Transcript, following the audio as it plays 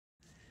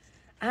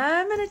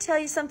I'm going to tell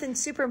you something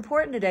super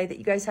important today that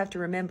you guys have to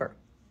remember.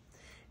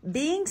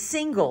 Being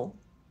single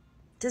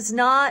does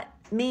not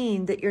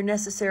mean that you're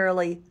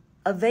necessarily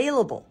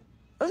available.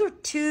 Those are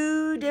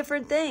two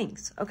different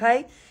things,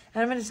 okay?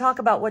 And I'm going to talk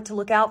about what to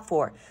look out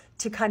for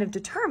to kind of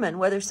determine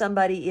whether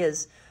somebody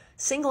is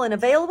single and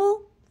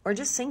available or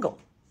just single.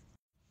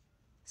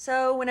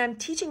 So when I'm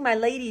teaching my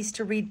ladies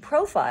to read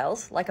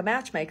profiles, like a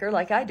matchmaker,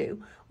 like I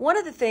do, one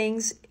of the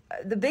things,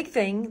 the big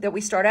thing that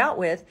we start out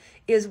with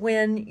is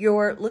when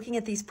you're looking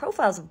at these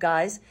profiles of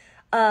guys,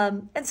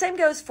 and same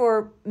goes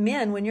for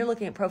men when you're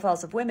looking at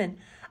profiles of women,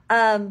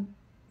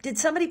 did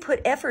somebody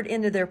put effort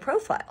into their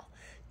profile?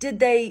 Did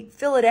they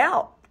fill it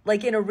out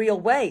like in a real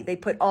way? They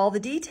put all the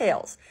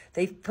details.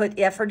 They've put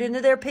effort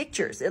into their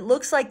pictures. It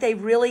looks like they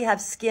really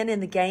have skin in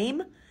the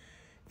game.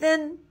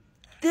 Then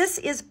this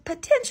is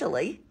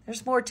potentially,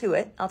 there's more to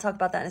it, I'll talk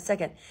about that in a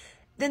second,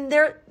 then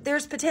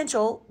there's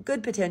potential,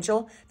 good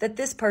potential, that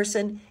this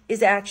person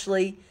is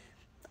actually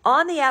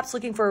on the apps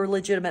looking for a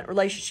legitimate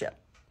relationship.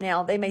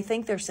 Now, they may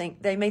think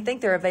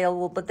they're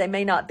available, but they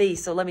may not be,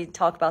 so let me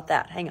talk about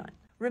that. Hang on.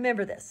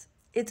 Remember this.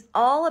 It's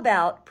all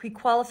about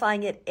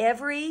pre-qualifying at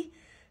every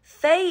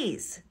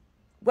phase,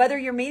 whether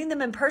you're meeting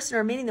them in person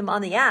or meeting them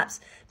on the apps.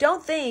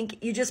 Don't think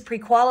you just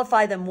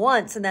pre-qualify them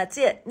once and that's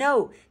it.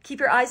 No, keep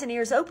your eyes and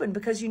ears open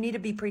because you need to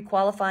be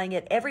pre-qualifying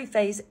at every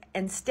phase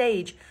and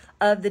stage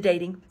of the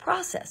dating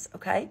process,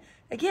 okay?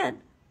 Again,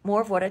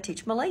 more of what I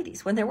teach my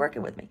ladies when they're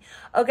working with me,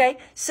 okay?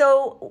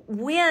 So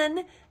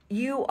when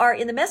you are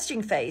in the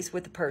messaging phase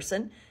with the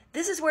person,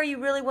 this is where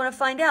you really want to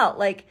find out,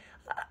 like,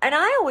 and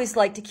I always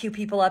like to cue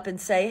people up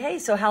and say, hey,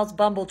 so how's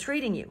Bumble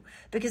treating you?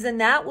 Because then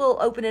that will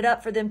open it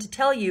up for them to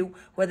tell you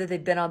whether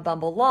they've been on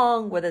Bumble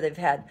long, whether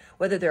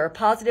they're a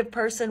positive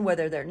person,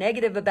 whether they're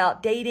negative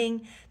about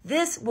dating.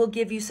 This will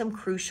give you some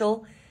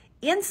crucial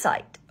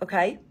insight,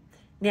 okay?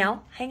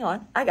 Now, hang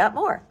on, I got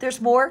more.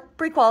 There's more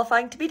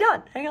pre-qualifying to be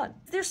done. Hang on.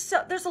 There's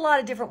a lot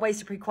of different ways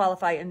to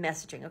pre-qualify in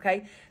messaging,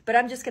 okay? But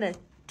I'm just going to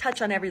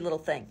touch on every little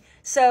thing.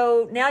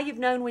 So now you've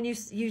known when you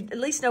at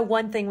least know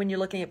one thing when you're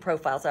looking at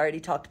profiles I already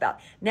talked about.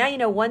 Now you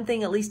know one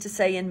thing at least to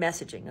say in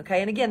messaging, okay?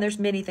 And again, there's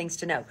many things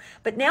to know.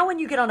 But now when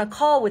you get on a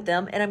call with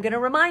them, and I'm going to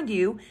remind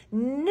you,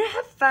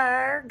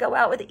 never go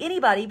out with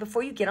anybody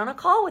before you get on a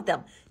call with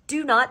them.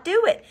 Do not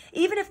do it.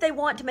 Even if they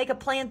want to make a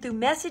plan through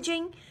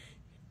messaging,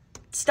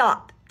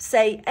 stop.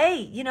 Say,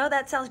 hey,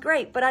 that sounds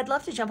great, but I'd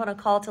love to jump on a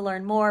call to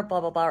learn more, blah,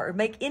 blah, blah, or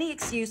make any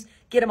excuse,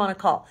 get them on a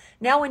call.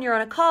 Now, when you're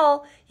on a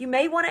call, you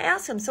may want to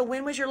ask them, so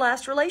when was your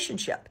last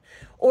relationship?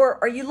 Or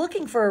are you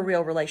looking for a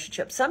real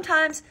relationship?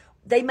 Sometimes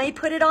they may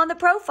put it on the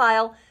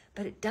profile,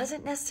 but it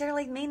doesn't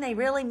necessarily mean they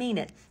really mean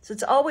it. So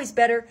it's always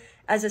better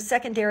as a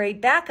secondary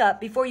backup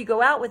before you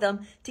go out with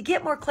them to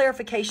get more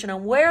clarification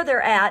on where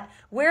they're at,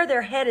 where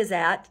their head is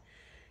at,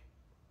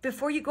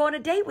 before you go on a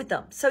date with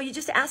them. So you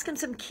just ask them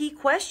some key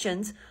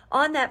questions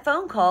on that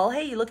phone call.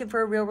 Hey, you looking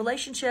for a real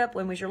relationship?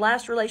 When was your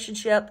last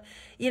relationship?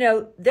 They're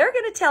going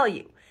to tell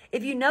you.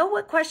 If you know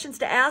what questions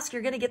to ask,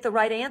 you're going to get the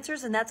right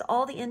answers, and that's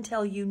all the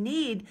intel you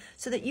need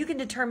so that you can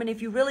determine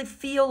if you really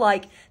feel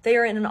like they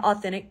are in an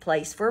authentic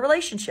place for a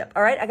relationship.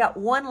 All right, I got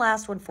one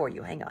last one for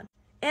you. Hang on.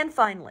 And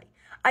finally,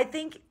 I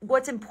think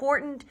what's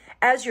important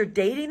as you're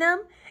dating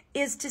them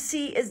is to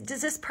see,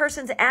 does this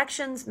person's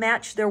actions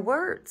match their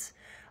words?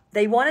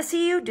 They want to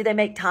see you. Do they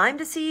make time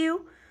to see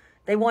you?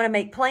 They want to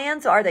make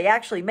plans. Are they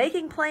actually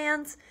making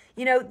plans?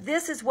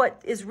 This is what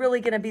is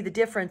really going to be the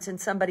difference in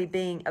somebody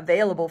being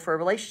available for a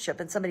relationship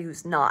and somebody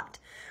who's not.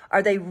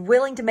 Are they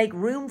willing to make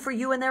room for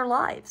you in their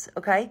lives?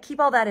 Okay, keep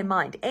all that in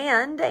mind.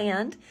 And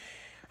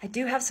I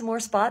do have some more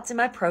spots in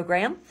my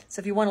program.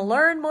 So if you want to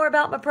learn more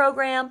about my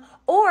program,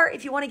 or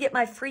if you want to get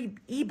my free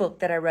ebook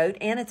that I wrote,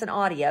 and it's an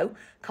audio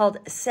called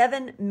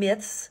 7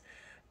 Myths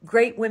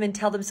Great Women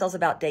Tell Themselves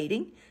About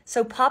Dating.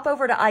 So pop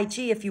over to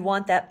IG if you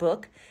want that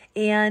book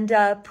and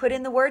put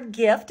in the word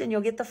gift and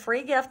you'll get the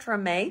free gift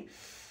from me.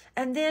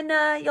 And then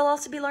you'll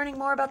also be learning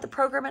more about the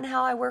program and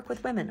how I work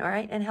with women, all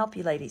right, and help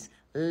you ladies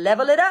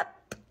level it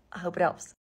up. I hope it helps.